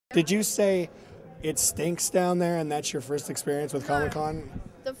Did you say it stinks down there and that's your first experience with Comic-Con?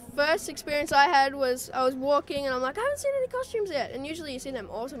 The first experience I had was I was walking and I'm like, I haven't seen any costumes yet. And usually you see them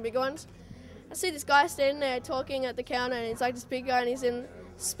awesome big ones. I see this guy standing there talking at the counter and he's like this big guy and he's in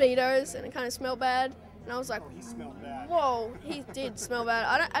Speedos and it kind of smelled bad. And I was like, He smelled bad. whoa, he did smell bad.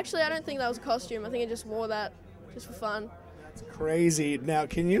 I don't think that was a costume. I think he just wore that just for fun. That's crazy. Now,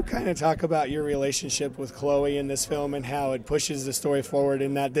 can you kind of talk about your relationship with Chloe in this film and how it pushes the story forward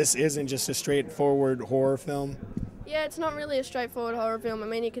in that this isn't just a straightforward horror film? Yeah, it's not really a straightforward horror film. I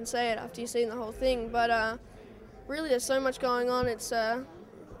mean, you can say it after you've seen the whole thing, but really there's so much going on. It's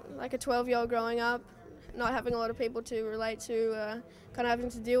like a 12-year-old growing up, not having a lot of people to relate to, kind of having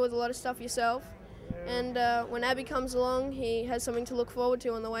to deal with a lot of stuff yourself. And when Abby comes along, he has something to look forward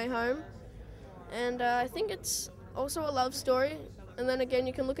to on the way home. And I think it's also a love story. And then again,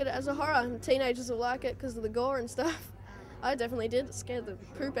 you can look at it as a horror, and teenagers will like it because of the gore and stuff. I definitely did. It scared the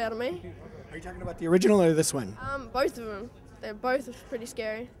poop out of me. Are you talking about the original or this one? Both of them. They're both pretty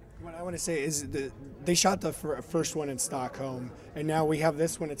scary. What I want to say is they shot the first one in Stockholm, and now we have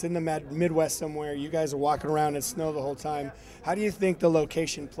this one. It's in the Midwest somewhere. You guys are walking around in snow the whole time. How do you think the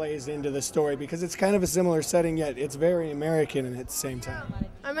location plays into the story? Because it's kind of a similar setting, yet it's very American at the same time.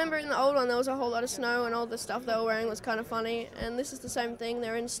 I remember in the old one there was a whole lot of snow and all the stuff they were wearing was kind of funny, and this is the same thing.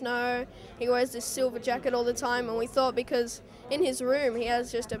 They're in snow. He wears this silver jacket all the time, and we thought because in his room he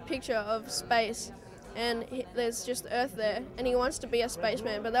has just a picture of space and there's just Earth there, and he wants to be a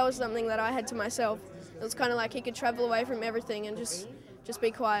spaceman, but that was something that I had to myself. It was kind of like he could travel away from everything and just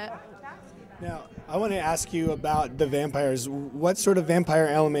be quiet. Now, I want to ask you about the vampires. What sort of vampire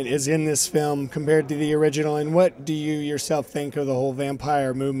element is in this film compared to the original, and what do you yourself think of the whole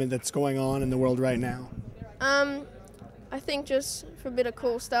vampire movement that's going on in the world right now? I think just for a bit of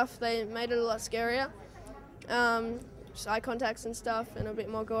cool stuff, they made it a lot scarier. Just eye contacts and stuff, and a bit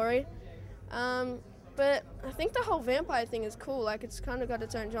more gory. But I think the whole vampire thing is cool. Like, it's kind of got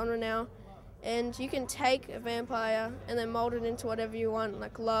its own genre now. And you can take a vampire and then mold it into whatever you want,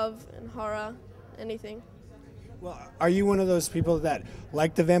 like love and horror, anything. Well, are you one of those people that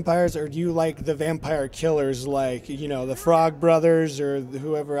like the vampires, or do you like the vampire killers like, you know, the Frog Brothers or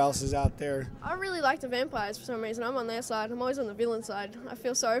whoever else is out there? I really like the vampires for some reason. I'm on their side. I'm always on the villain side. I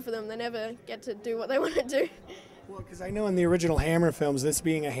feel sorry for them. They never get to do what they want to do. Well, because I know in the original Hammer films, this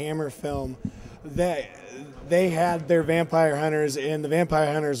being a Hammer film, they had their vampire hunters, and the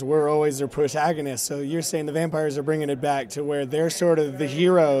vampire hunters were always their protagonists. So you're saying the vampires are bringing it back to where they're sort of the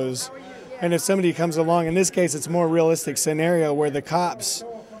heroes, and if somebody comes along, in this case it's a more realistic scenario where the cops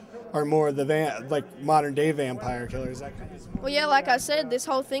are more the like modern day vampire killers. That kind of Well, yeah, like I said, this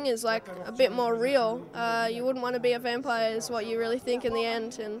whole thing is like a bit more real. You wouldn't want to be a vampire is what you really think in the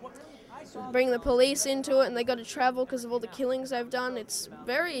end, and bring the police into it, and they got to travel because of all the killings they've done. It's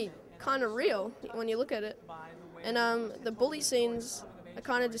very kind of real when you look at it. And the bully scenes are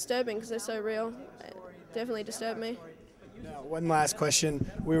kind of disturbing because they're so real. It definitely disturbed me. Now, one last question.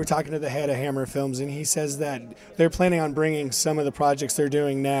 We were talking to the head of Hammer Films, and he says that they're planning on bringing some of the projects they're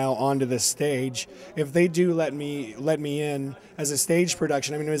doing now onto the stage. If they do let me in as a stage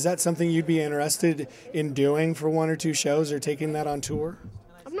production, I mean, is that something you'd be interested in doing for one or two shows or taking that on tour?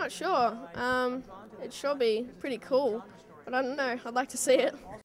 I'm not sure. It'd sure be pretty cool, but I don't know. I'd like to see it.